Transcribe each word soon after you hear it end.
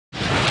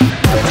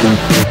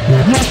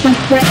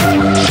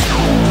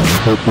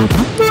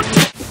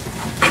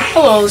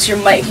Hello, this is your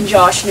Mike and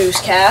Josh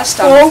newscast.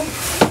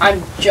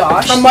 I'm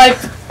Josh. I'm Mike.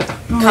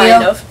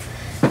 Kind of.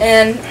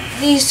 And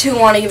these two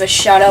want to give a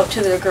shout out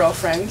to their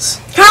girlfriends.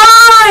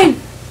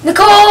 Caroline!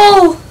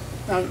 Nicole!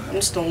 I'm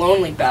just a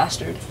lonely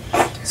bastard.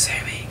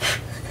 Sammy.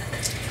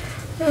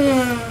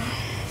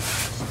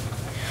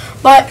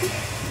 But,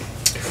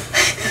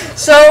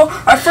 so,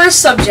 our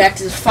first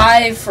subject is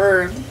 5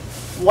 for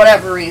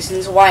whatever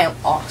reasons why I'm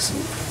awesome.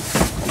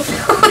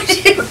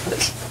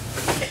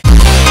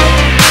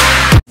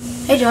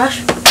 Hey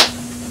Josh.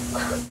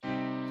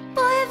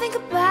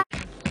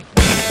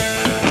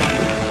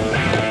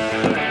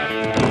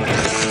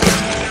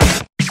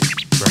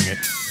 Bring it.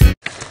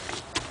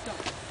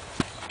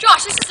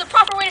 Josh, this is the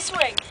proper way to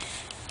swing.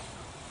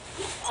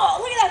 Oh,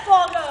 look at that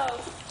ball go.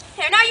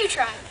 Here, now you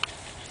try.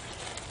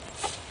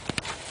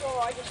 Oh,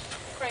 I just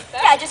crank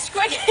that? Yeah, just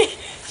crank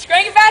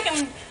it back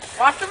and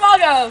watch the ball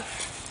go.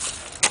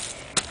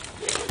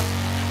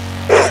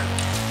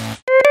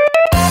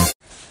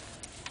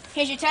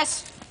 Here's your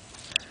test.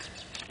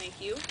 Thank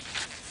you.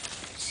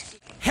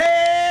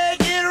 Hey,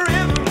 get a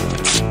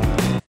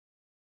river.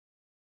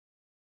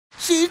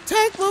 She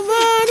take my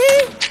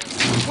money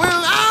when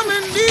I'm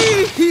in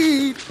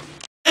need.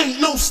 Ain't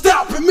no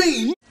stopping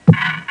me.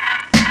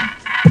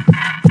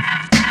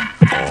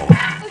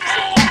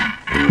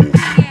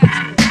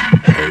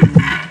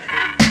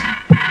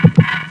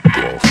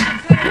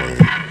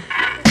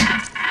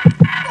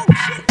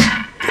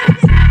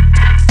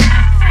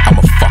 I'm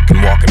a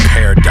fucking walking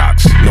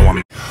paradox. No,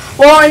 I'm.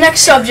 Well, our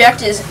next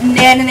subject is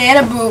Nana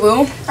Nana Boo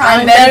Boo.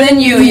 I'm better than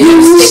you.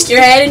 You stick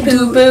your head in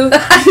poo poo.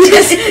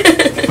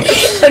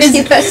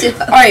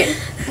 Alright.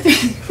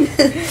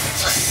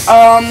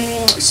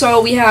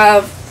 So we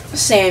have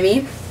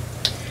Sammy,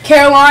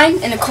 Caroline,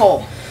 and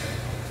Nicole.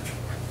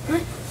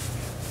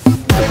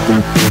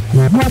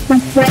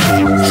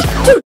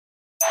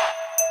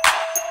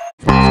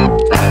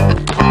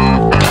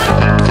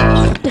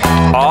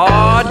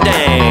 Aw,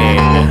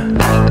 dang.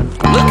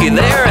 Looky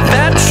there at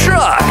that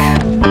truck.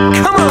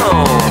 Come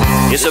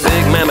on. It's a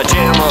big mamma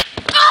jamma.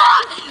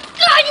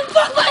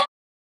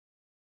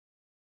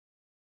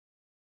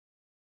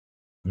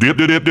 Dip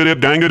dip dip dip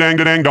dang dang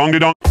dang dong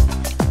dong.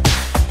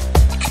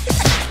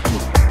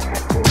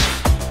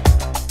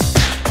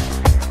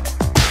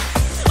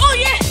 Oh,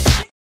 yeah.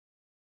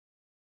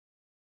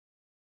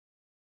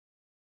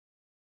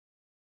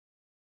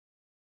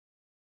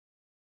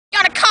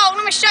 Got a cold.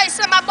 Let me show you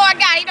something my boy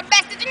got. He's the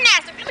best at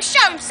gymnastics. Let me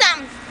show him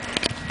something.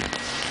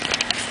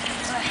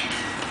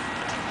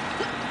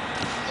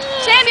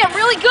 Sammy, I'm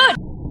really good.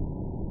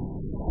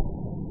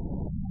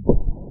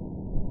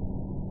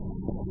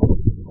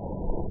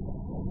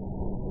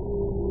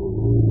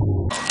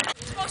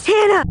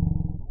 Hannah!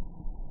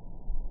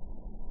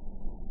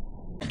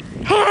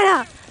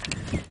 Hannah!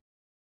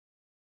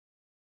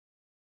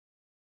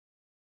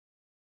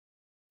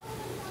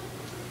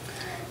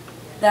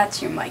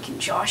 That's your Mike and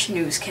Josh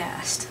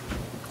newscast.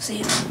 See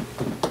you.